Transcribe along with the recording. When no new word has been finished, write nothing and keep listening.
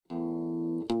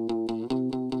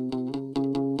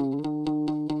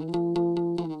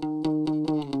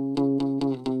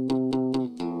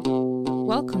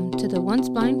Welcome to the Once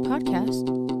Blind podcast.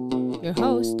 Your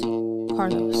host,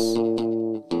 Carlos.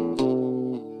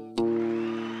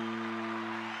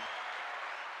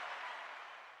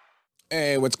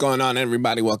 Hey, what's going on,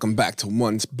 everybody? Welcome back to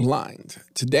Once Blind.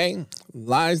 Today,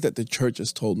 lies that the church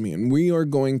has told me, and we are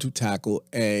going to tackle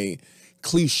a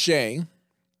cliche,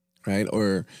 right,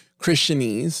 or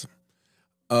Christianese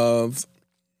of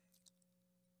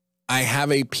I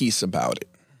have a peace about it.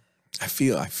 I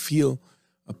feel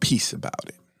a peace about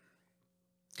it.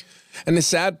 And the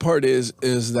sad part is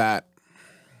that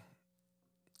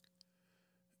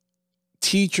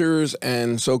teachers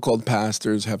and so-called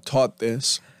pastors have taught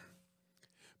this.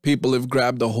 People have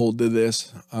grabbed a hold of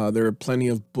this. There are plenty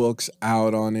of books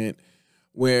out on it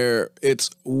where it's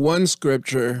one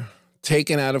scripture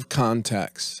taken out of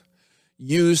context,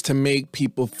 used to make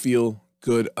people feel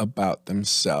good about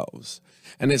themselves.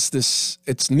 And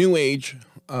it's new age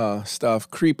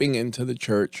stuff creeping into the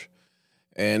church,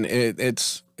 and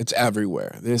it's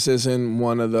everywhere. This isn't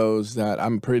one of those that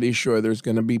I'm pretty sure there's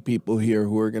going to be people here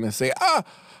who are going to say,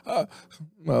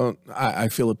 well, I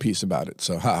feel a peace about it.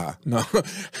 So, no.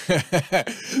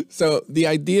 So the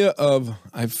idea of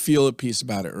I feel a peace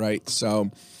about it, right?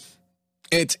 So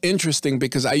it's interesting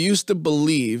because I used to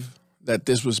believe that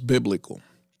this was biblical.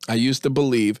 I used to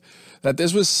believe that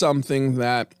this was something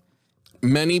that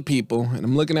many people, and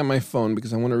I'm looking at my phone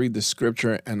because I want to read the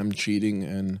scripture and I'm cheating,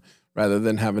 and rather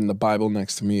than having the Bible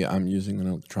next to me, I'm using an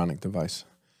electronic device.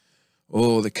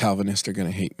 Oh, the Calvinists are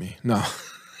going to hate me. No.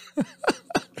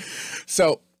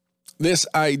 So this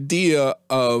idea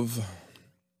of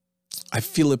I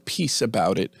feel a peace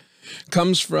about it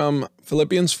comes from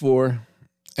Philippians 4,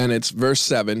 and it's verse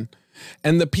 7.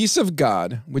 And the peace of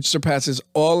God, which surpasses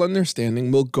all understanding,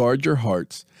 will guard your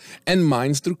hearts and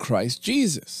minds through Christ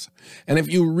Jesus. And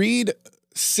if you read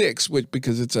 6,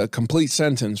 because it's a complete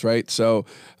sentence, right? So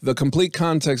the complete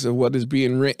context of what is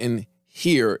being written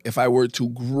here, if I were to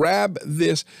grab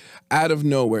this out of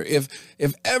nowhere, if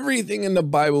everything in the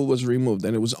Bible was removed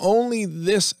and it was only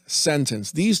this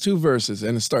sentence, these 2 verses,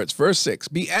 and it starts, verse 6,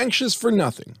 be anxious for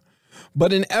nothing,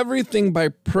 but in everything by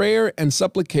prayer and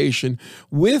supplication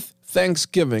with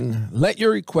thanksgiving, let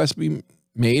your requests be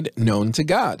made known to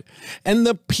God. And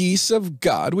the peace of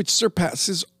God, which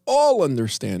surpasses all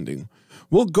understanding,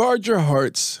 will guard your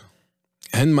hearts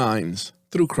and minds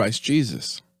through Christ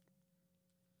Jesus.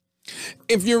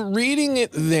 If you're reading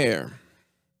it there,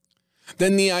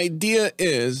 then the idea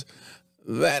is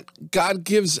that God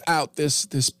gives out this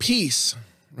peace,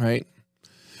 right?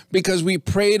 Because we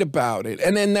prayed about it.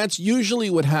 And then that's usually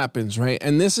what happens, right?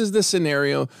 And this is the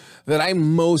scenario that I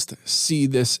most see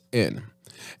this in.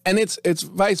 And it's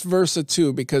vice versa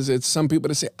too, because it's some people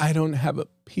that say, I don't have a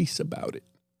peace about it.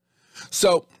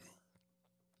 So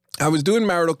I was doing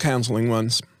marital counseling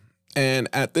once, and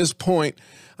at this point,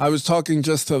 I was talking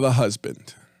just to the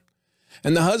husband.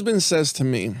 And the husband says to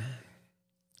me,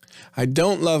 I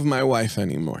don't love my wife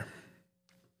anymore.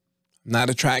 I'm not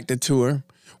attracted to her.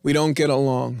 We don't get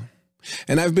along.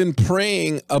 And I've been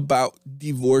praying about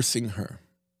divorcing her.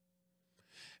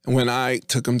 And when I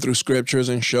took him through scriptures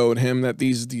and showed him that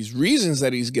these reasons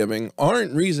that he's giving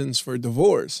aren't reasons for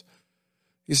divorce,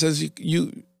 he says,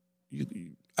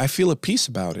 I feel a peace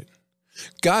about it.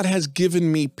 God has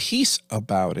given me peace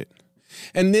about it.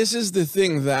 And this is the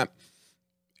thing, that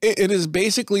it is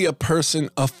basically a person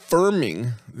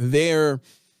affirming their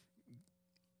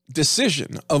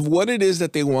decision of what it is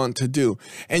that they want to do.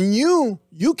 And you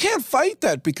can't fight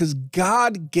that because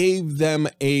God gave them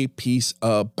a peace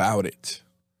about it.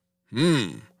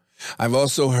 I've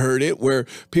also heard it where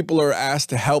people are asked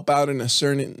to help out in a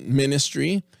certain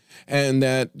ministry, and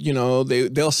that,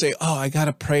 they'll say, oh, I got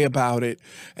to pray about it.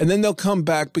 And then they'll come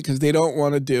back because they don't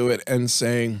want to do it and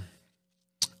say,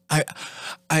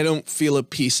 I don't feel a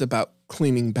peace about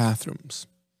cleaning bathrooms.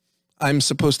 I'm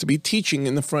supposed to be teaching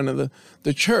in the front of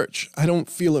the church. I don't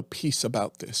feel a peace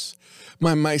about this.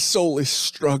 My soul is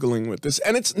struggling with this.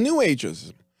 And it's New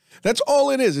Ageism. That's all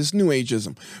it is. It's New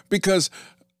Ageism. Because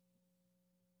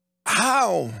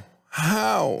how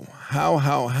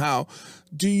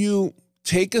do you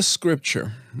take a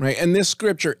scripture, right? And this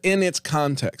scripture in its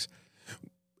context,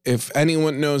 if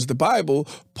anyone knows the Bible,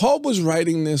 Paul was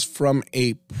writing this from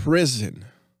a prison.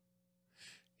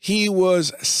 He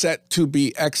was set to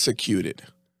be executed.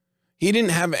 He didn't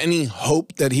have any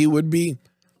hope that he would be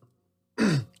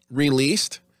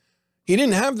released. He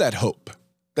didn't have that hope.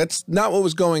 That's not what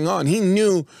was going on. He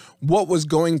knew what was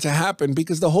going to happen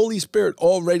because the Holy Spirit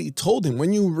already told him.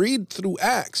 When you read through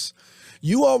Acts,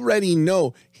 you already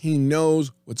know he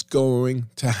knows what's going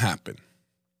to happen.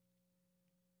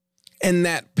 And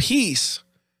that peace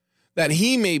that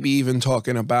he may be even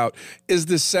talking about is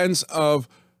the sense of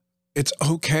it's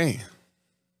okay.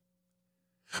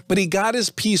 But he got his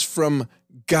peace from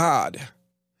God,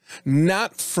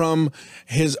 not from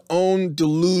his own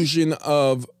delusion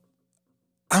of,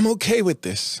 I'm okay with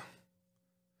this.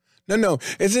 No,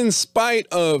 it's in spite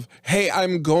of, hey,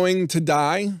 I'm going to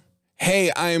die.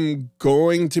 Hey, I'm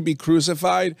going to be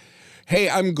crucified. Hey,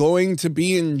 I'm going to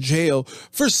be in jail.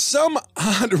 For some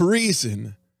odd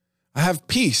reason, I have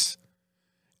peace.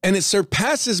 And it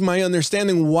surpasses my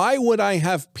understanding. Why would I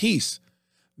have peace?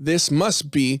 This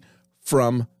must be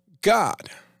from God.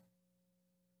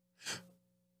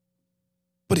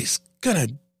 But he's going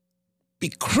to be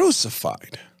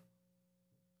crucified.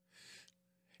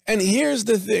 And here's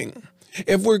the thing.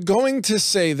 If we're going to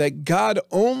say that God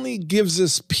only gives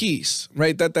us peace,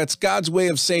 right? That's God's way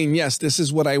of saying, yes, this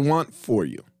is what I want for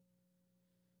you.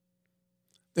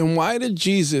 Then why did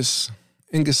Jesus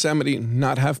in Gethsemane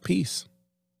not have peace?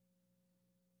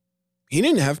 He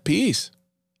didn't have peace.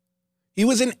 He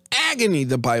was in agony,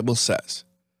 the Bible says.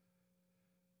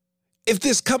 If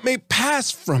this cup may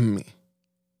pass from me,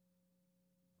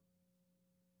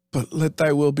 but let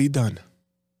thy will be done.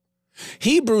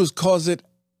 Hebrews calls it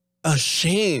a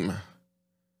shame.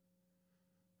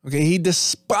 Okay, he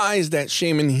despised that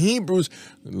shame. In Hebrews,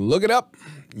 look it up,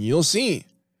 you'll see.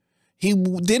 He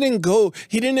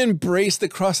didn't embrace the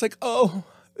cross like, oh,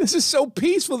 this is so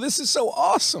peaceful, this is so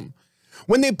awesome.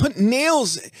 When they put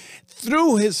nails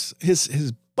through his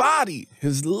body,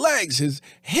 his legs, his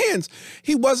hands,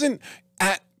 he wasn't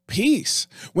at peace.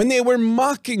 When they were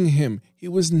mocking him, he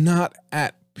was not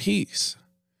at peace.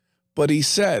 But he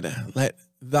said, let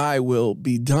thy will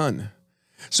be done.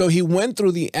 So he went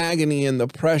through the agony and the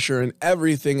pressure and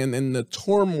everything and the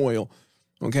turmoil,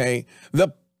 okay?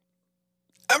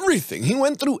 Everything. He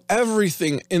went through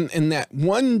everything in that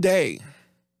one day.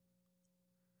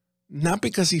 Not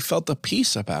because he felt a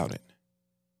peace about it,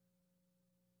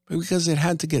 but because it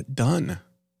had to get done.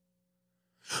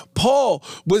 Paul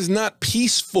was not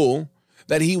peaceful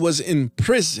that he was in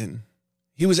prison.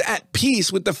 He was at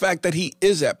peace with the fact that he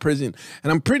is at prison.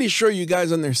 And I'm pretty sure you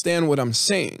guys understand what I'm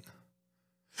saying.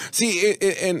 See,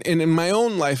 in my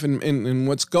own life and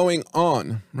what's going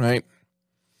on, right?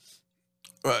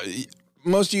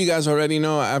 Most of you guys already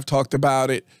know, I've talked about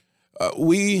it.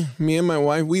 Me and my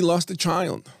wife, we lost a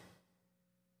child.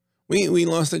 We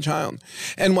lost a child.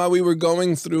 And while we were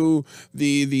going through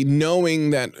the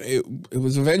knowing that it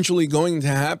was eventually going to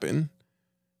happen,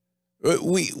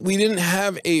 we didn't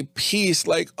have a peace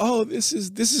like, oh, this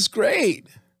is great.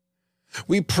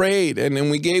 We prayed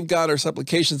and we gave God our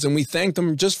supplications and we thanked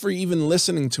him just for even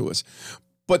listening to us.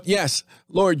 But yes,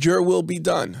 Lord, your will be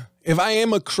done. If I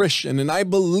am a Christian and I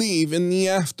believe in the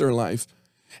afterlife,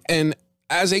 and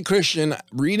as a Christian,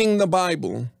 reading the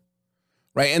Bible,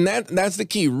 right? And that's the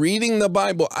key, reading the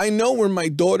Bible, I know where my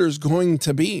daughter's going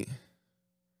to be.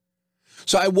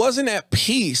 So I wasn't at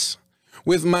peace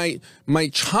with my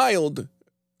child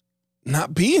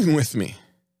not being with me.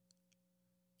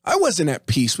 I wasn't at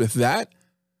peace with that.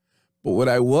 But what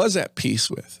I was at peace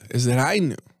with is that I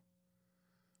knew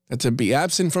that to be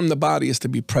absent from the body is to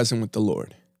be present with the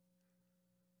Lord.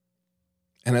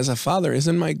 And as a father,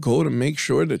 isn't my goal to make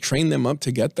sure to train them up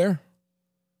to get there?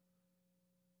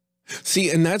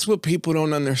 See, and that's what people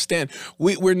don't understand.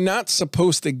 We're not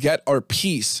supposed to get our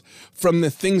peace from the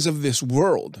things of this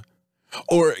world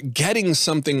or getting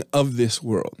something of this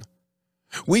world.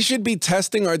 We should be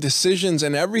testing our decisions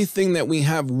and everything that we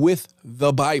have with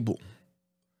the Bible.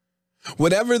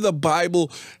 Whatever the Bible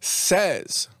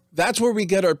says, that's where we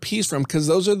get our peace from, because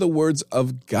those are the words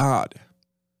of God.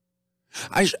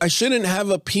 I shouldn't have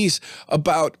a peace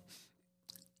about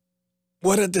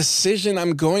what a decision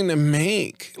I'm going to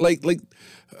make. Like,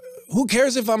 who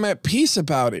cares if I'm at peace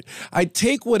about it? I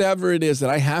take whatever it is that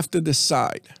I have to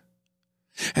decide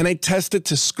and I test it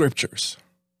to scriptures.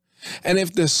 And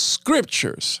if the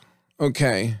scriptures,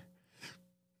 okay,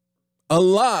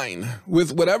 align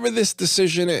with whatever this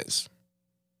decision is,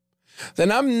 then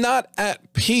I'm not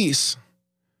at peace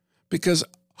because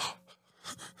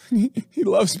he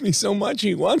loves me so much.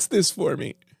 He wants this for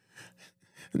me.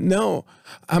 No,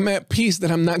 I'm at peace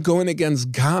that I'm not going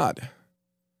against God.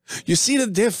 You see, the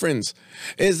difference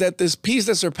is that this peace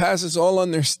that surpasses all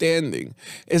understanding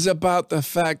is about the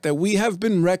fact that we have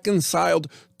been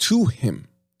reconciled to him.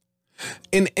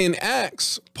 In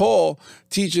Acts, Paul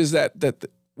teaches that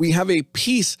we have a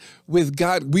peace with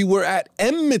God. We were at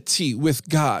enmity with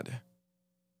God.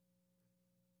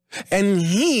 And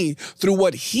he, through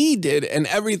what he did and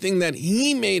everything that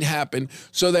he made happen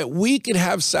so that we could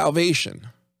have salvation,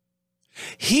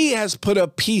 He has put a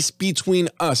peace between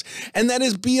us, and that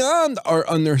is beyond our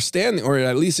understanding, or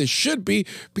at least it should be,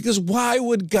 because why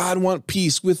would God want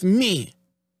peace with me?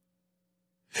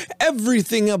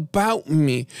 Everything about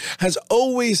me has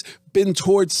always been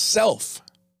towards self,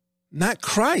 not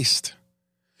Christ.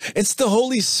 It's the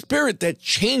Holy Spirit that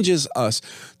changes us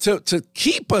to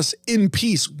keep us in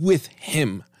peace with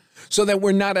him so that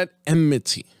we're not at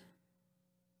enmity.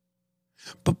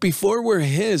 But before we're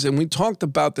his, and we talked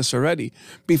about this already,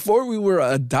 before we were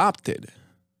adopted,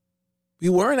 we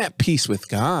weren't at peace with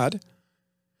God.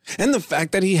 And the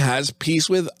fact that he has peace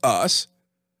with us,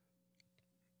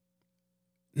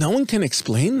 no one can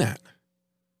explain that.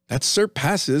 That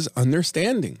surpasses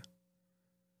understanding.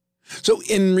 So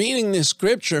in reading this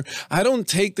scripture, I don't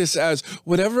take this as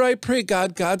whatever I pray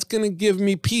God, God's going to give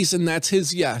me peace, and that's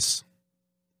his yes.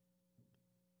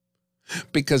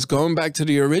 Because going back to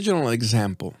the original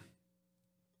example,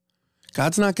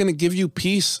 God's not going to give you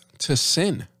peace to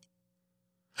sin.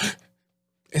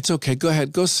 It's okay. Go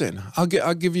ahead. Go sin. I'll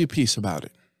give you peace about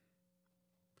it.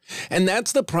 And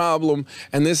that's the problem.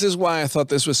 And this is why I thought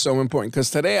this was so important. Because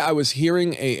today I was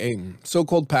hearing a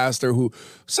so-called pastor who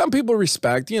some people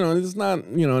respect. You know, he's not,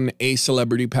 an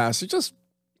A-celebrity pastor, just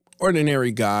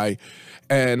ordinary guy.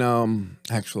 And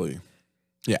actually,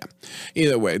 yeah.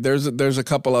 Either way, there's a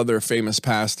couple other famous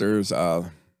pastors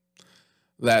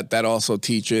that also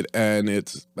teach it. And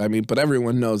but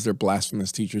everyone knows they're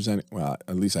blasphemous teachers. Well,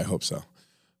 at least I hope so.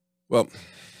 Well,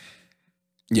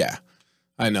 yeah.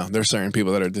 I know there's certain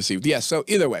people that are deceived. Yeah. So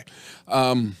either way,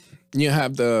 you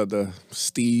have the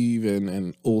Steve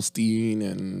and Olstein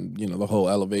and, the whole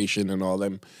Elevation and all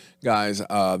them guys.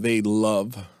 They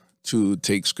love to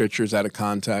take scriptures out of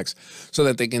context so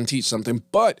that they can teach something.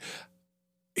 But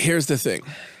here's the thing.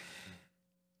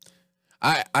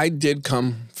 I did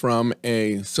come from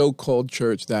a so-called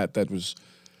church that was,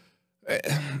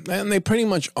 and they pretty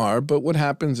much are. But what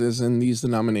happens is in these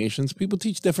denominations, people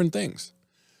teach different things.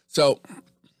 So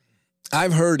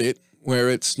I've heard it where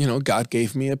it's, God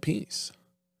gave me a peace.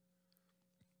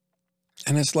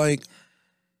 And it's like,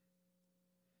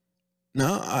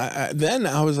 no, then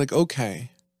I was like, okay.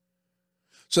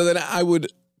 So that I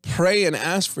would pray and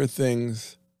ask for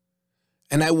things.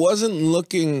 And I wasn't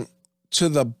looking to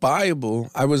the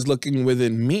Bible. I was looking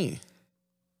within me.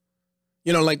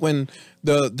 Like when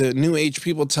the New Age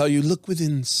people tell you, look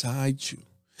within inside you.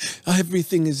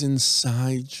 Everything is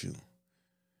inside you.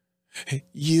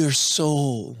 Your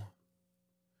soul.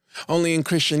 Only in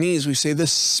Christianese we say the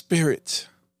spirit.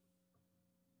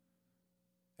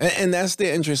 And that's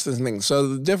the interesting thing. So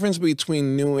the difference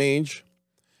between New Age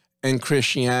and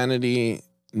Christianity,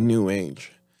 New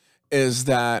Age, is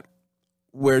that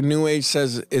where New Age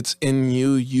says it's in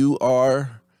you, you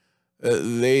are,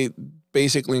 they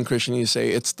basically in Christianity say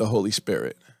it's the Holy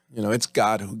Spirit. It's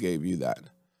God who gave you that.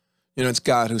 It's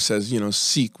God who says,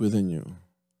 seek within you.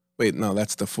 Wait, no,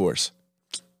 that's the force.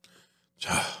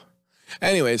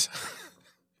 Anyways,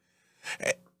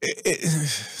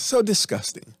 it's so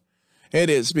disgusting. It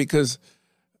is, because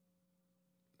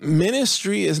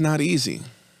ministry is not easy.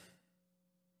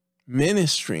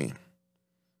 Ministry,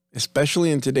 especially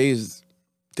in today's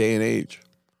day and age,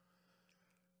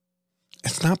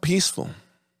 it's not peaceful.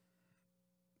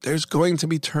 There's going to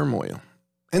be turmoil.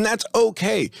 And that's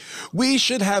okay. We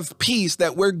should have peace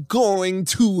that we're going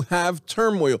to have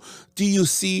turmoil. Do you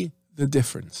see the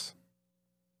difference?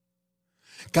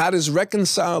 God has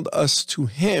reconciled us to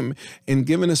him and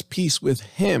given us peace with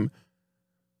him.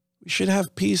 We should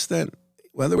have peace that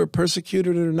whether we're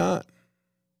persecuted or not,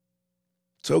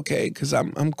 it's okay because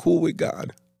I'm cool with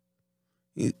God.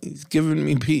 He's given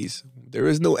me peace. There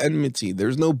is no enmity.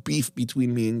 There's no beef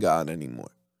between me and God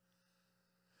anymore.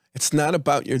 It's not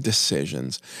about your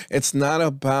decisions. It's not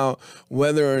about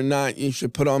whether or not you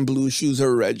should put on blue shoes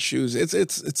or red shoes.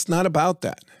 It's not about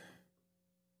that.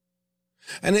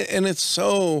 And it's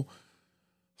so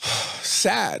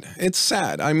sad. It's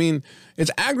sad. I mean,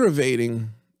 it's aggravating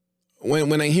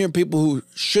when I hear people who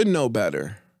should know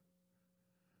better.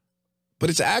 But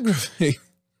it's aggravating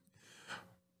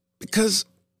because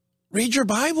read your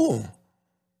Bible.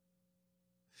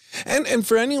 And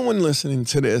for anyone listening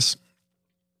to this,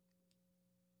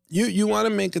 you want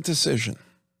to make a decision,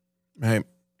 right?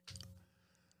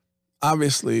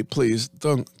 Obviously, please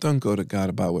don't go to God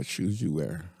about what shoes you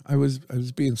wear. I was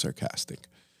being sarcastic.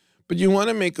 But you want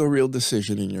to make a real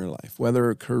decision in your life, whether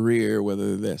a career,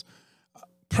 whether this.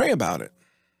 Pray about it.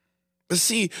 But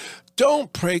see,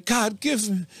 don't pray, God,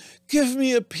 give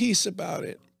me a peace about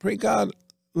it. Pray, God,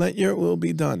 let your will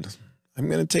be done. I'm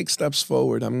going to take steps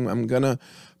forward. I'm going to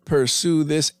pursue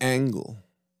this angle,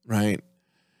 right?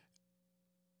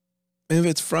 If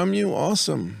it's from you,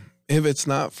 awesome. If it's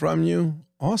not from you,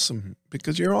 awesome,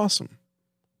 because you're awesome.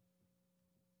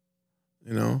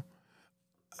 You know,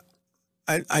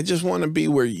 I just want to be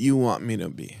where you want me to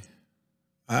be.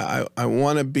 I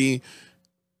want to be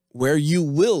where you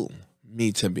will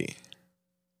me to be.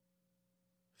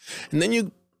 And then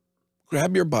you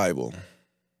grab your Bible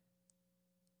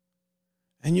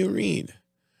and you read.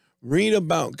 Read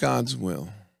about God's will.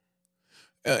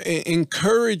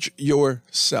 Encourage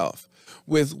yourself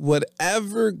with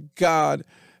whatever God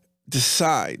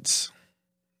decides.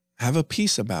 Have a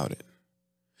peace about it.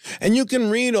 And you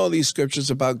can read all these scriptures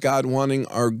about God wanting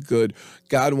our good,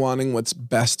 God wanting what's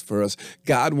best for us,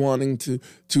 God wanting to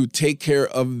take care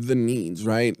of the needs,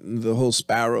 right? The whole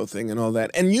sparrow thing and all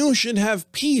that. And you should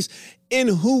have peace in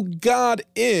who God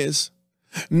is,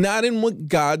 not in what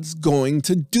God's going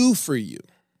to do for you.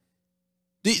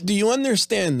 Do you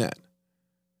understand that?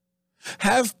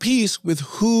 Have peace with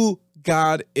who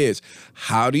God is.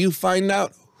 How do you find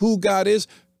out who God is?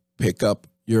 Pick up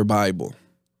your Bible.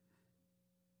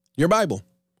 Your Bible.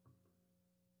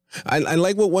 I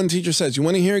like what one teacher says. You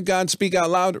want to hear God speak out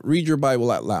loud? Read your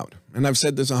Bible out loud. And I've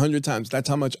said this 100 times. That's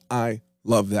how much I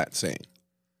love that saying.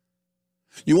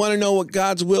 You want to know what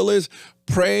God's will is?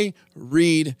 Pray,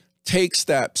 read, take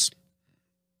steps.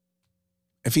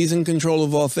 If he's in control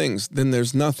of all things, then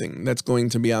there's nothing that's going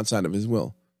to be outside of his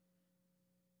will.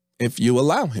 If you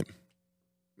allow him.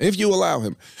 If you allow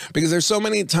him. Because there's so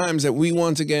many times that we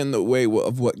want to get in the way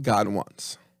of what God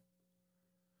wants.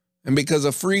 And because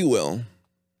of free will,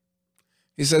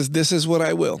 he says, this is what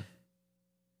I will.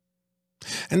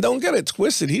 And don't get it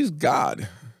twisted. He's God.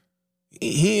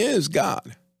 He is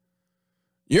God.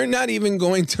 You're not even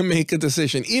going to make a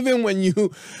decision. Even when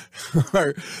you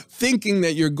are thinking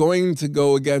that you're going to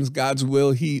go against God's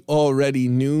will, he already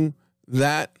knew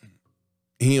that.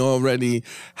 He already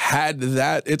had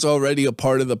that. It's already a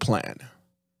part of the plan.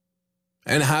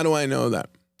 And how do I know that?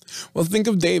 Well, think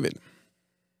of David.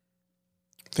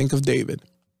 Think of David.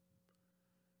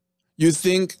 You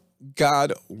think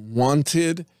God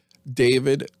wanted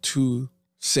David to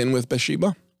sin with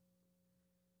Bathsheba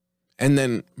and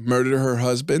then murder her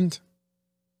husband?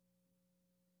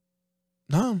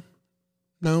 No.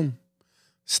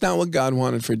 It's not what God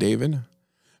wanted for David.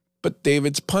 But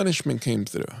David's punishment came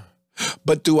through.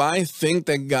 But do I think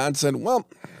that God said, well,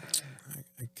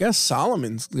 I guess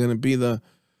Solomon's going to be the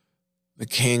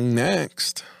king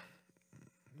next?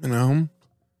 You know?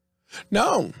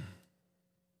 No.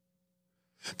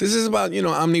 This is about,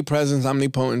 omnipresence,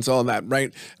 omnipotence, all that,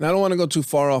 right? And I don't want to go too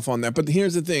far off on that. But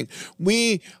here's the thing.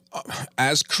 We,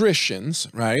 as Christians,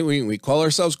 right, we call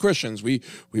ourselves Christians. We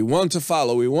want to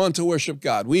follow. We want to worship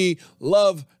God. We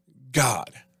love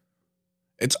God.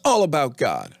 It's all about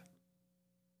God.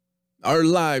 Our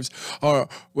lives are,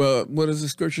 well, what does the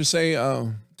scripture say?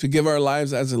 To give our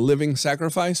lives as a living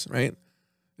sacrifice, right?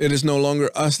 It is no longer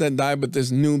us that die, but this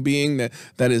new being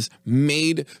that is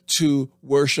made to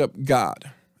worship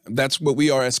God. That's what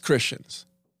we are as Christians.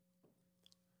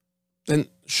 Then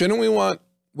shouldn't we want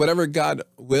whatever God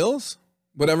wills,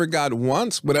 whatever God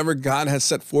wants, whatever God has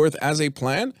set forth as a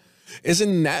plan?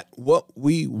 Isn't that what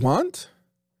we want?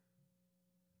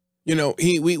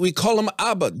 We call him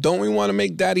Abba. Don't we want to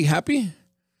make daddy happy?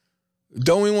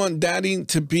 Don't we want daddy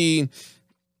to be,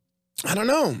 I don't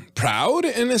know, proud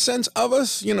in a sense of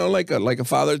us? Like a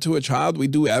father to a child. We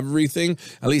do everything.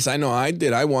 At least I know I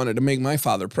did. I wanted to make my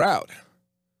father proud.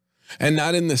 And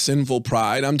not in the sinful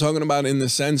pride. I'm talking about in the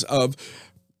sense of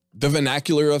the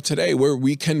vernacular of today, where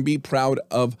we can be proud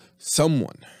of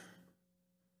someone.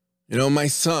 My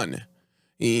son,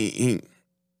 he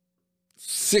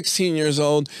 16 years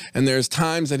old, and there's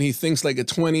times that he thinks like a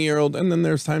 20-year-old, and then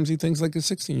there's times he thinks like a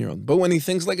 16-year-old. But when he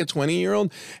thinks like a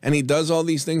 20-year-old and he does all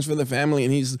these things for the family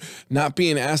and he's not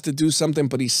being asked to do something,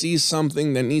 but he sees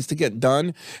something that needs to get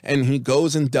done and he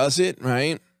goes and does it,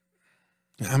 right?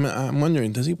 I'm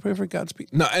wondering, does he pray for God's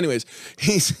people? No, anyways,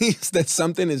 he sees that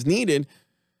something is needed.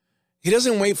 He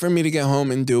doesn't wait for me to get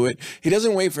home and do it. He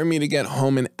doesn't wait for me to get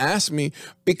home and ask me,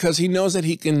 because he knows that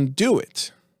he can do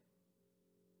it.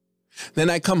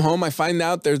 Then I come home, I find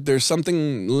out there's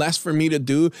something less for me to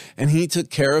do, and he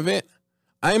took care of it.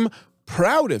 I'm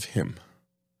proud of him.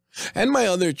 And my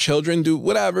other children do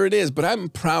whatever it is, but I'm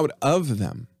proud of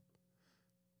them.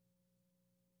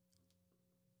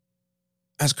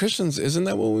 As Christians, isn't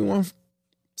that what we want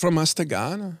from us to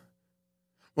God?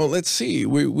 Well, let's see.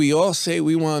 We all say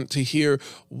we want to hear,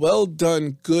 well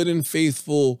done, good and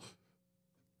faithful,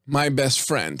 my best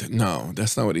friend. No,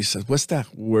 that's not what he says. What's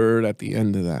that word at the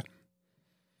end of that?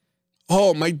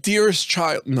 Oh, my dearest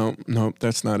child. No,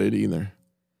 that's not it either.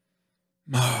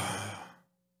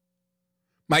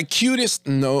 My cutest,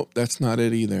 no, that's not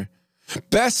it either.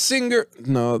 Best singer,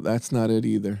 no, that's not it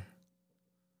either.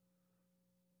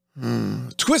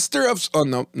 Twister of,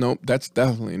 oh, no, that's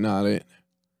definitely not it.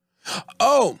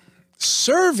 Oh,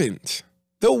 servant.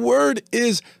 The word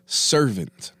is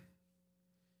servant.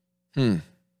 Good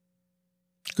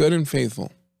and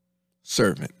faithful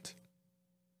servant.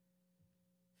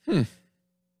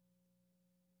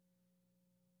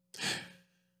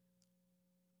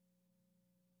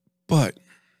 But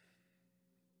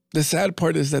the sad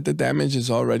part is that the damage has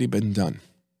already been done.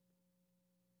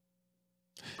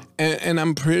 And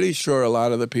I'm pretty sure a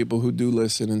lot of the people who do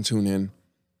listen and tune in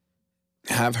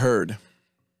have heard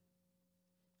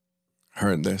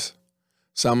this.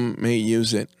 Some may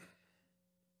use it.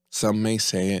 Some may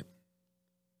say it.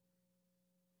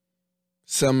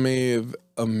 Some may have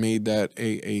made that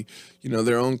a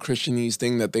their own Christianese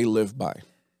thing that they live by.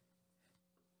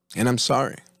 And I'm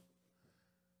sorry.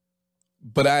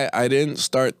 But I didn't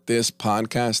start this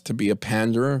podcast to be a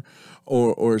panderer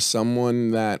or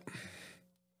someone that's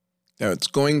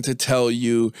going to tell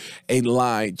you a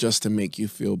lie just to make you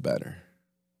feel better.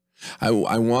 I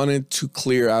wanted to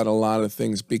clear out a lot of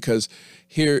things because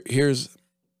here's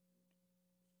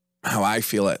how I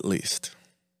feel, at least.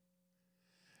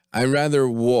 I'd rather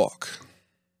walk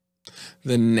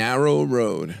the narrow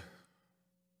road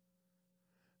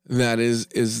that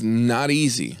is not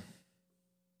easy.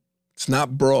 It's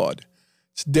not broad.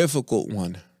 It's a difficult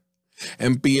one.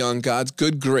 And be on God's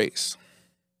good grace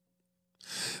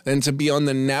than to be on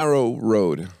the narrow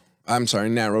road. I'm sorry,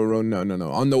 narrow road.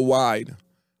 No. On the wide,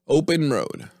 open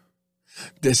road,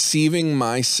 deceiving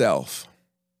myself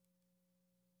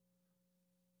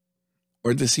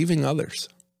or deceiving others.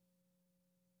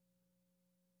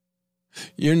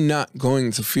 You're not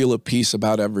going to feel a peace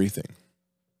about everything.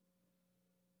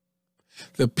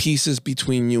 The peace is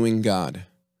between you and God,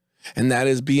 and that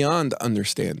is beyond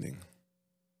understanding.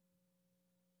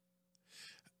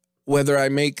 Whether I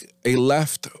make a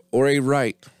left or a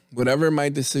right, whatever my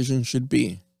decision should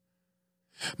be,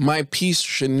 my peace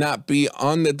should not be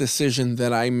on the decision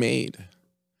that I made.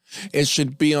 It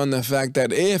should be on the fact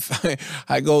that if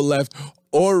I go left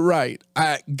or right,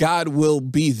 God will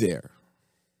be there.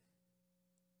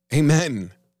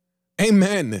 Amen.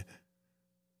 Amen.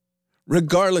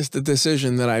 Regardless the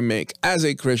decision that I make as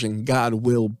a Christian, God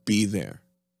will be there.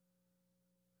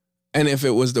 And if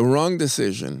it was the wrong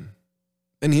decision,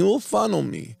 then he will funnel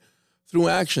me through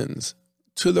actions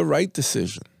to the right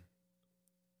decision.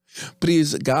 But he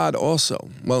is God also.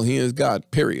 Well, he is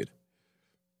God, period.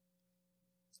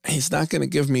 He's not going to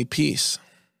give me peace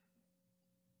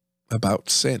about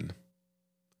sin.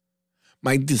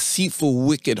 My deceitful,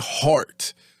 wicked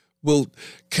heart will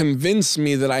convince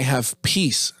me that I have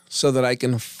peace so that I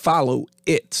can follow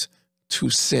it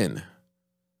to sin.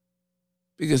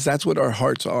 Because that's what our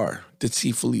hearts are,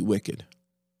 deceitfully wicked.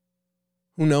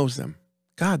 Who knows them?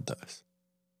 God does.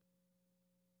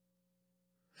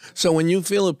 So when you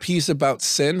feel a peace about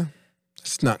sin,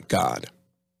 it's not God.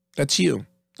 That's you.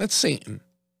 That's Satan.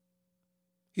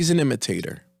 He's an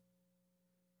imitator.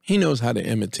 He knows how to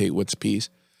imitate what's peace.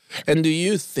 And do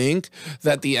you think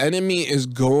that the enemy is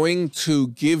going to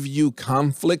give you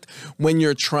conflict when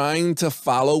you're trying to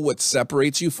follow what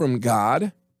separates you from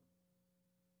God?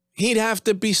 He'd have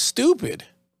to be stupid.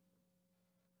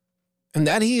 And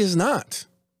that he is not.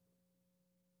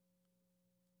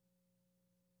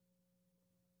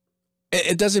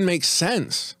 It doesn't make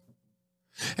sense.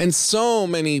 And so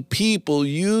many people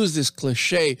use this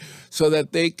cliche so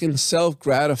that they can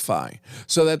self-gratify,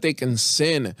 so that they can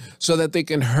sin, so that they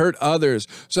can hurt others,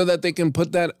 so that they can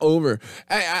put that over.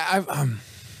 I've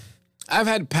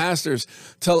had pastors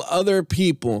tell other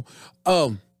people,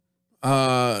 no,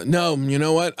 you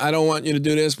know what? I don't want you to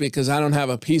do this because I don't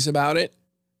have a peace about it.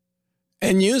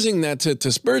 And using that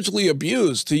to spiritually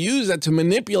abuse, to use that to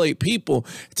manipulate people,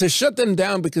 to shut them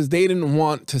down because they didn't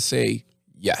want to say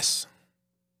yes.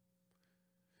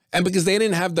 And because they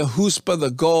didn't have the chutzpah,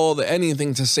 the gall, the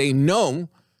anything to say no,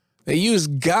 they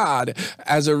used God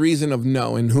as a reason of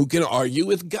no. And who can argue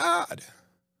with God?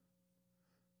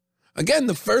 Again,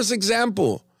 the first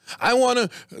example, I want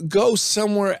to go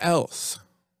somewhere else.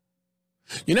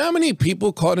 You know how many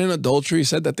people caught in adultery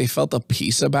said that they felt a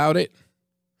peace about it?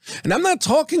 And I'm not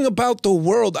talking about the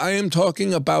world. I am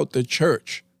talking about the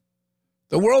church.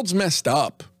 The world's messed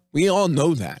up. We all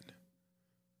know that.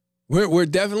 We're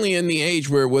definitely in the age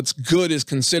where what's good is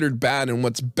considered bad and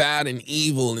what's bad and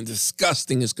evil and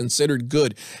disgusting is considered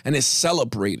good and is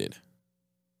celebrated.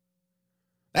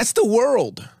 That's the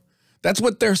world. That's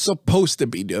what they're supposed to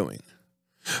be doing.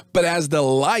 But as the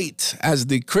light, as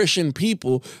the Christian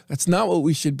people, that's not what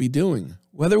we should be doing.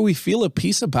 whether we feel a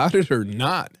peace about it or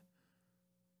not.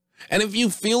 And if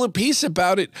you feel a peace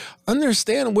about it,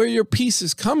 understand where your peace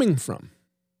is coming from.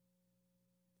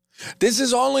 This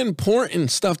is all important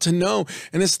stuff to know,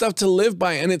 and it's stuff to live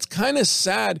by. And it's kind of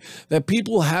sad that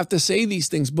people have to say these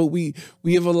things, but we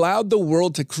have allowed the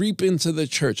world to creep into the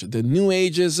church. The New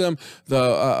Ageism,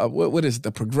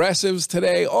 the progressives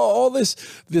today, all this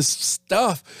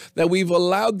stuff that we've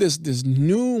allowed this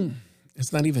new.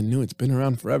 It's not even new. It's been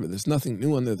around forever. There's nothing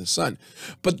new under the sun.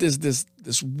 But there's this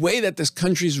way that this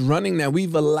country's running now.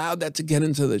 We've allowed that to get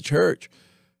into the church.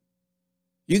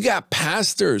 You got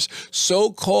pastors,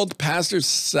 so-called pastors,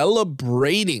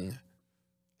 celebrating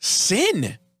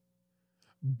sin,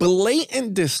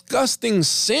 blatant, disgusting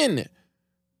sin,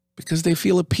 because they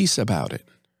feel a peace about it.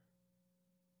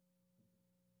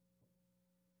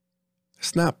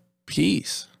 It's not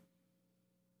peace.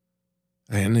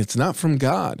 And it's not from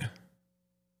God.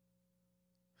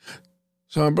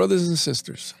 So, my brothers and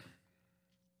sisters,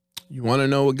 you want to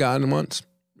know what God wants?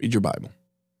 Read your Bible.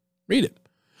 Read it.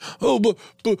 Oh, but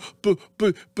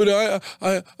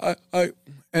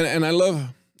I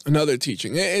love another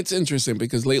teaching. It's interesting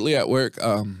because lately at work,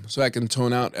 so I can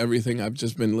tone out everything, I've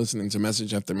just been listening to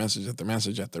message after message after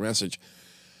message after message.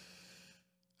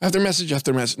 After message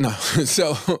after message. No,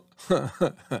 so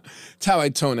it's how I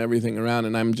tone everything around,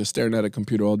 and I'm just staring at a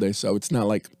computer all day. So it's not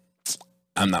like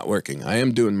I'm not working. I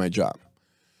am doing my job.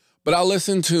 But I'll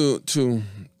listen to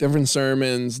different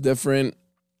sermons, different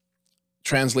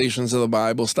translations of the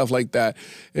Bible, stuff like that.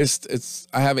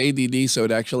 I have ADD, so it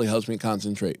actually helps me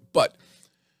concentrate. But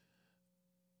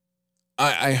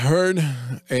I heard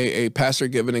a pastor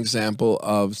give an example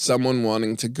of someone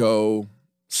wanting to go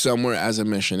somewhere as a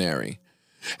missionary,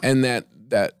 and that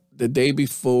the day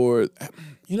before,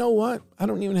 you know what? I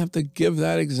don't even have to give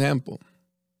that example.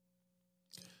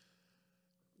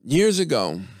 Years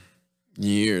ago,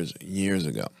 me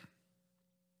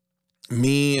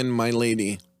and my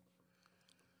lady,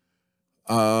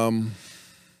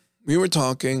 we were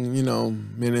talking,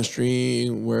 ministry,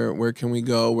 where can we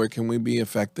go? Where can we be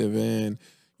effective in?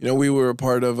 We were a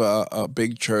part of a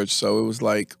big church. So it was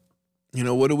like,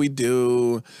 what do we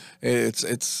do?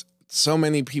 It's so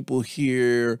many people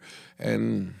here,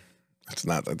 and it's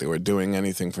not that they were doing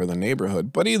anything for the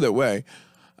neighborhood, but either way,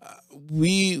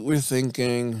 we were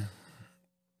thinking,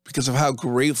 because of how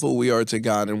grateful we are to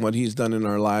God and what he's done in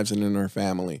our lives and in our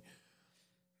family.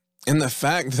 And the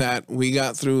fact that we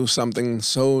got through something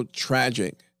so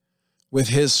tragic with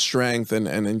his strength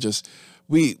and just,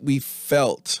 we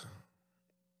felt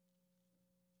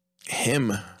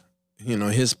him,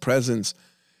 his presence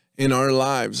in our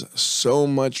lives so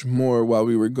much more while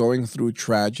we were going through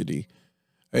tragedy.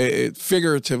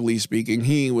 Figuratively speaking,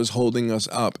 he was holding us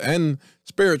up, and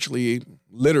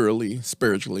literally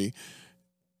spiritually,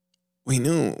 we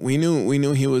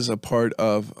knew he was a part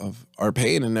of our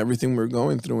pain and everything we're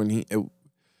going through, and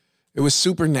it was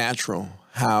supernatural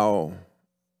how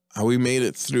we made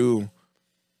it through.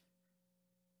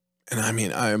 And I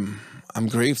mean, I'm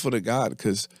grateful to God,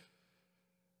 because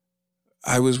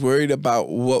I was worried about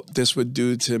what this would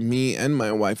do to me and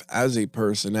my wife as a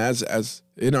person, as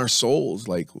in our souls.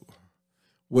 Like,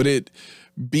 would it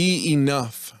be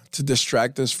enough to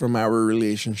distract us from our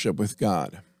relationship with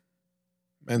God?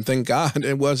 And thank God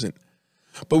it wasn't.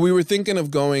 But we were thinking of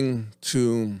going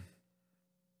to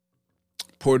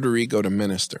Puerto Rico to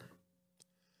minister.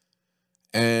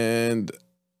 And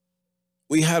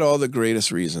we had all the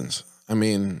greatest reasons. I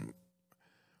mean,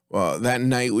 well, that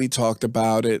night we talked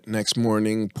about it. Next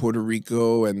morning, Puerto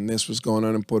Rico, and this was going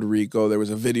on in Puerto Rico. There was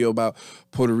a video about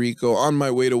Puerto Rico. On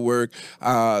my way to work,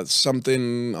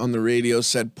 something on the radio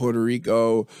said Puerto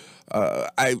Rico.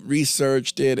 I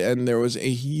researched it, and there was a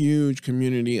huge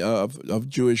community of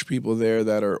Jewish people there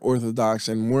that are Orthodox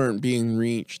and weren't being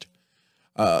reached.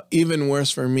 Even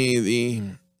worse for me,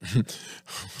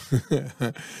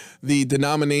 the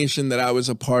denomination that I was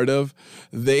a part of,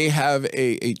 they have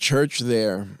a church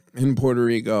there in Puerto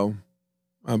Rico.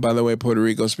 By the way, Puerto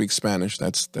Rico speaks Spanish.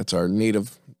 That's our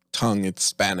native tongue. It's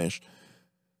Spanish.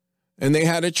 And they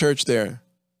had a church there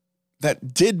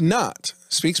that did not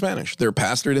speak Spanish. Their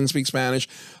pastor didn't speak Spanish.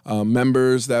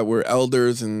 Members that were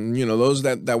elders and, those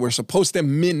that were supposed to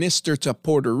minister to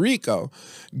Puerto Rico,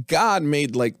 God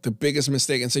made like the biggest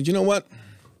mistake and said, you know what?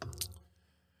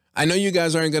 I know you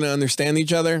guys aren't going to understand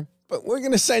each other, but we're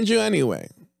going to send you anyway.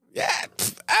 Yeah,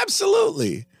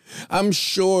 absolutely. I'm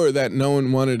sure that no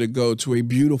one wanted to go to a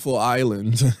beautiful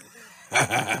island.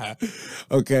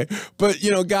 Okay. But,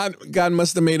 God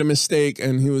must have made a mistake,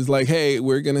 and he was like, hey,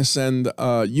 we're going to send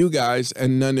you guys,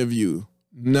 and none of you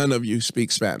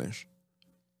speak Spanish.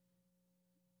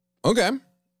 Okay.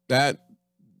 That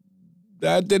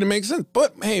that didn't make sense.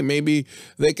 But hey, maybe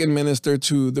they can minister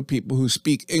to the people who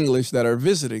speak English that are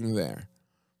visiting there.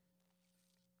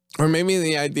 Or maybe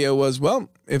the idea was, well,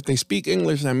 if they speak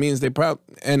English, that means they probably...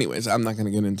 Anyways, I'm not going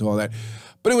to get into all that.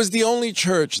 But it was the only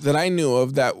church that I knew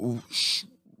of that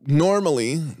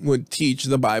normally would teach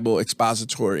the Bible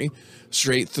expository,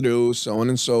 straight through, so on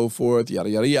and so forth, yada,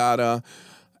 yada, yada.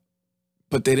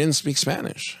 But they didn't speak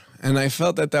Spanish. And I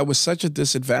felt that that was such a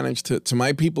disadvantage to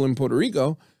my people in Puerto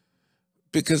Rico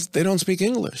because they don't speak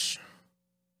English.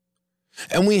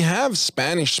 And we have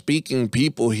Spanish-speaking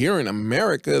people here in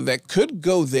America that could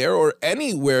go there or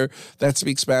anywhere that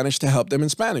speaks Spanish to help them in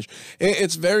Spanish.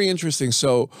 It's very interesting.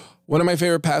 So one of my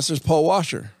favorite pastors, Paul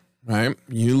Washer, right?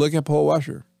 You look at Paul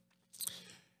Washer.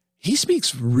 He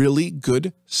speaks really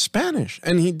good Spanish,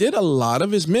 and he did a lot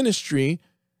of his ministry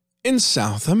in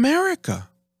South America.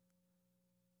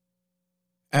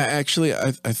 Actually,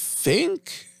 I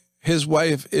think his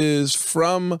wife is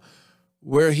from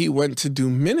where he went to do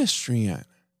ministry at.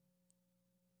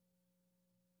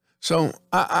 So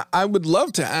I would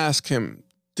love to ask him,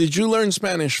 did you learn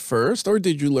Spanish first or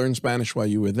did you learn Spanish while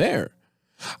you were there?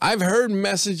 I've heard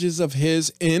messages of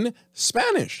his in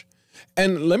Spanish.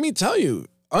 And let me tell you,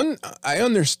 I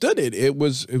understood it. It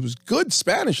was good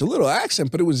Spanish, a little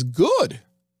accent, but it was good.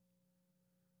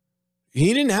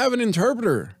 He didn't have an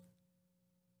interpreter.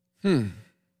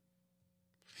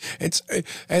 It's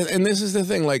and this is the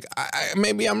thing, like,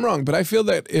 maybe I'm wrong, but I feel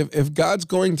that if God's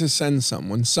going to send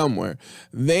someone somewhere,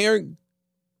 they are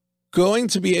going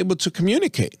to be able to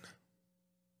communicate,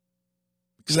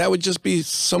 because that would just be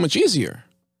so much easier.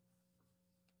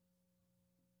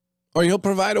 Or he'll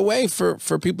provide a way for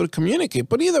people to communicate.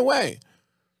 But either way,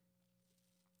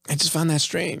 I just found that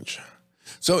strange.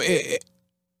 So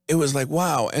it was like,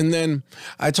 wow. And then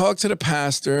I talked to the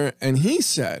pastor, and he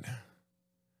said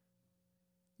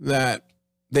that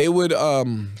they would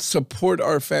support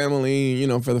our family, you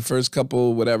know, for the first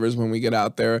couple whatevers when we get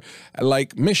out there,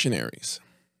 like missionaries.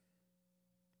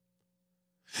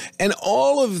 And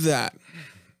all of that,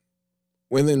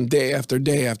 within day after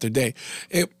day after day,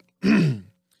 it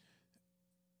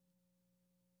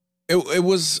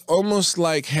was almost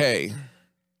like, hey,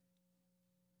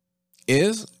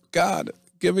 is God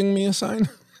giving me a sign?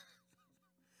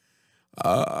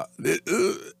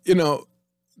 You know,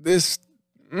 this...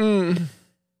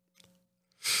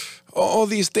 all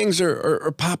these things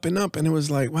are popping up, and it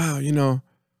was like, wow, you know.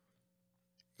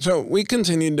 So we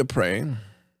continued to pray.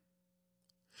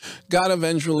 God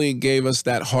eventually gave us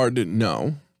that hard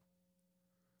no,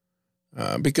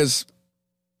 because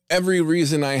every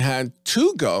reason I had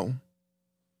to go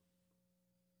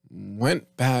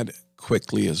went bad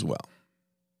quickly as well.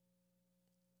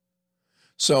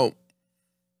 So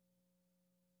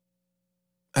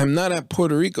I'm not at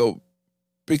Puerto Rico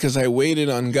because I waited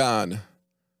on God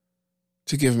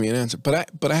to give me an answer.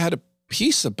 But I had a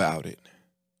peace about it.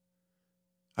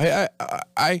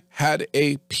 I had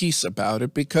a peace about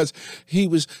it because he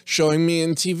was showing me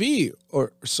in TV,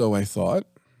 or so I thought.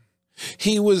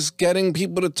 He was getting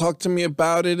people to talk to me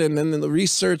about it, and then the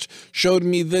research showed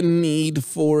me the need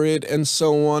for it, and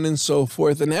so on and so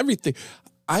forth, and everything.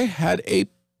 I had a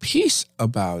peace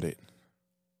about it.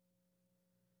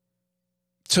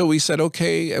 So we said,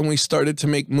 okay, and we started to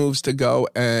make moves to go,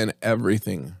 and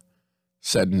everything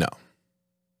said no.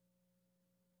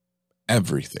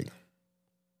 Everything.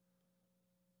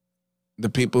 The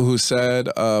people who said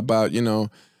about, you know,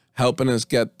 helping us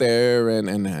get there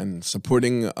and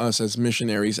supporting us as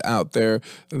missionaries out there,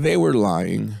 they were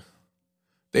lying.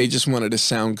 They just wanted to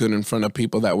sound good in front of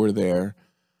people that were there.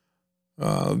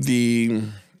 The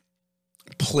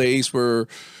place where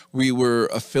we were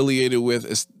affiliated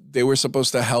with, they were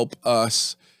supposed to help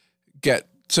us get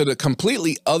to the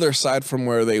completely other side from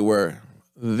where they were.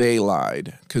 They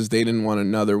lied because they didn't want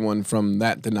another one from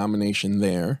that denomination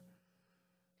there.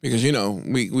 Because, you know,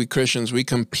 we Christians, we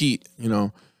compete, you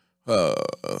know,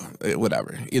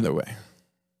 whatever, either way.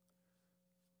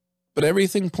 But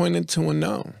everything pointed to a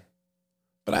no.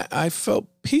 But I felt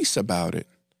peace about it.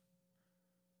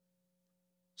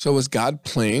 So was God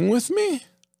playing with me?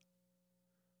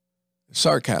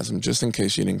 Sarcasm, just in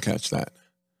case you didn't catch that.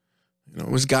 You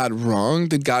know, was God wrong?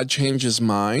 Did God change his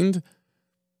mind?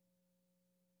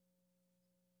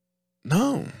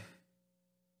 No.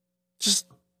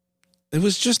 It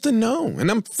was just a no,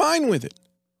 and I'm fine with it.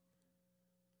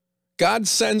 God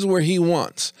sends where he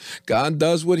wants. God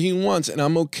does what he wants, and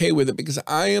I'm okay with it because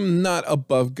I am not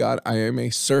above God. I am a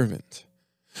servant.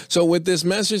 So with this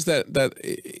message that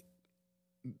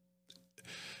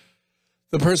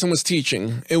the person was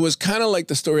teaching. It was kind of like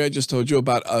the story I just told you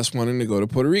about us wanting to go to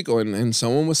Puerto Rico. And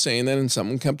someone was saying that, and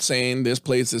someone kept saying this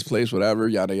place, whatever,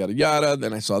 yada, yada, yada.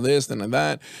 Then I saw this, then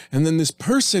that. And then this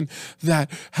person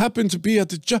that happened to be at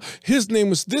the job, his name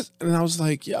was this. And I was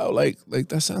like, yo, like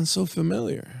that sounds so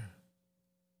familiar.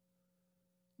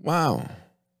 Wow.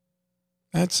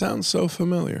 That sounds so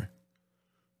familiar.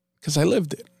 Because I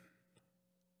lived it.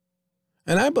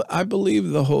 And I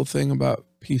believe the whole thing about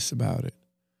peace about it.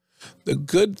 The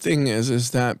good thing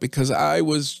is that because I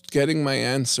was getting my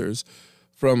answers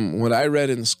from what I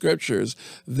read in scriptures,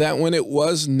 that when it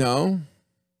was no,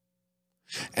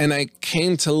 and I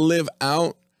came to live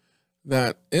out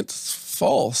that it's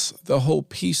false, the whole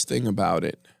peace thing about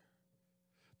it,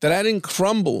 that I didn't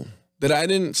crumble, that I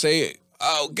didn't say,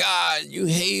 oh God, you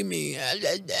hate me,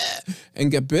 and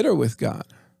get bitter with God.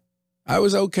 I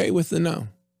was okay with the no.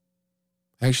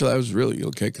 Actually, I was really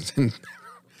okay because I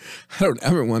don't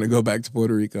ever want to go back to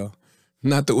Puerto Rico.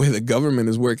 Not the way the government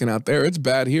is working out there. It's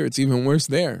bad here. It's even worse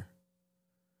there.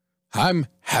 I'm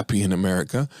happy in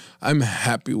America. I'm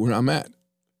happy where I'm at.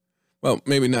 Well,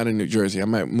 maybe not in New Jersey. I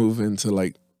might move into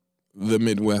like the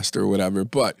Midwest or whatever,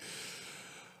 but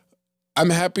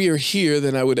I'm happier here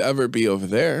than I would ever be over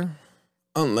there,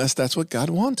 unless that's what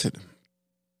God wanted.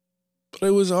 But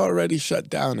it was already shut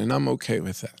down, and I'm okay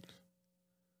with that.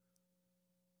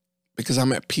 Because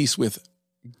I'm at peace with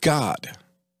God.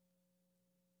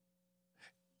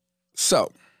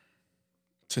 So,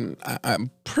 I'm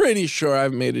pretty sure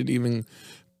I've made it even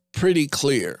pretty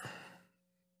clear.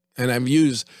 And I've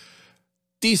used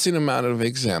decent amount of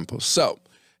examples. So,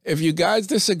 if you guys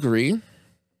disagree,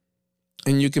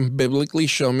 and you can biblically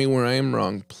show me where I am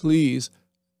wrong, please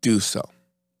do so.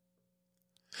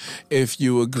 If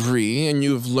you agree and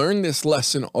you've learned this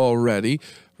lesson already,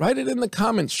 write it in the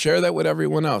comments. Share that with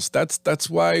everyone else. That's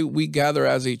why we gather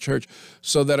as a church,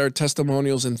 so that our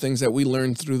testimonials and things that we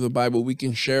learn through the Bible, we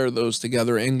can share those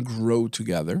together and grow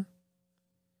together.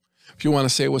 If you want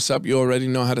to say what's up, you already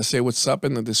know how to say what's up.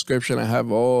 In the description, I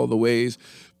have all the ways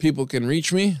people can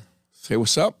reach me. Say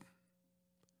what's up.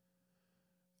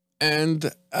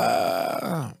 And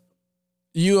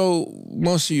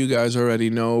most of you guys already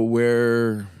know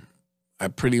where I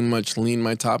pretty much lean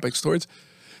my topics towards.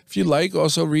 If you'd like,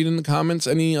 also read in the comments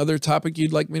any other topic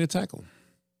you'd like me to tackle.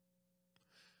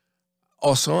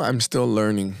 Also, I'm still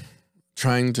learning,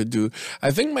 trying to do.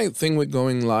 I think my thing with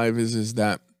going live is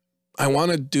that I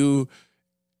want to do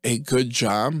a good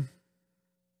job,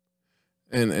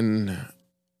 and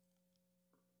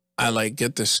I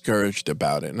get discouraged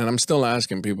about it. And I'm still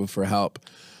asking people for help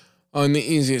on the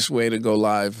easiest way to go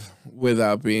live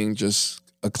without being just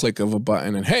a click of a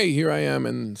button and, hey, here I am,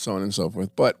 and so on and so forth.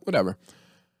 But whatever.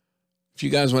 If you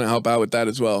guys want to help out with that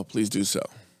as well, please do so.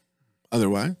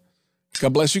 Otherwise,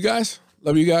 God bless you guys.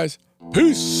 Love you guys.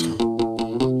 Peace.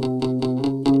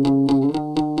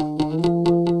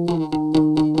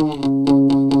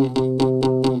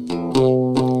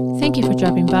 Thank you for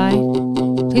dropping by.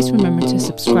 Please remember to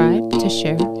subscribe, to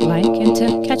share, like, and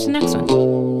to catch the next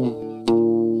one.